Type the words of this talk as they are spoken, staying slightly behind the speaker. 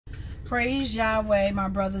Praise Yahweh, my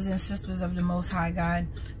brothers and sisters of the Most High God.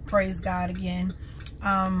 Praise God again.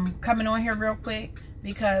 Coming on here real quick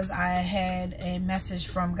because I had a message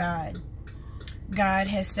from God. God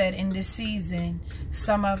has said in this season,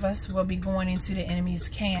 some of us will be going into the enemy's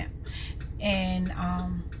camp, and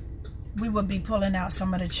we will be pulling out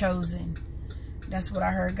some of the chosen. That's what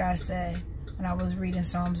I heard God say when I was reading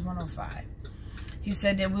Psalms 105. He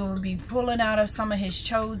said that we will be pulling out of some of his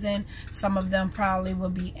chosen. Some of them probably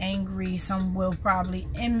will be angry. Some will probably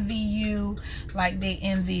envy you like they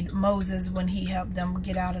envied Moses when he helped them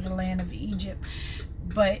get out of the land of Egypt.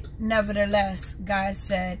 But nevertheless, God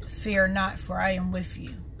said, fear not, for I am with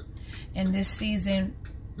you. In this season,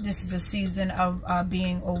 this is a season of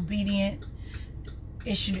being obedient.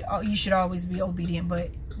 You should always be obedient,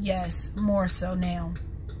 but yes, more so now,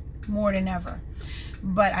 more than ever.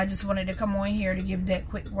 But I just wanted to come on here to give that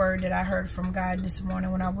quick word that I heard from God this morning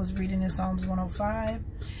when I was reading in Psalms 105.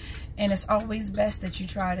 And it's always best that you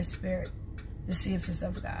try the Spirit to see if it's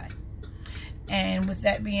of God. And with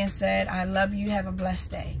that being said, I love you. Have a blessed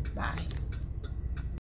day. Bye.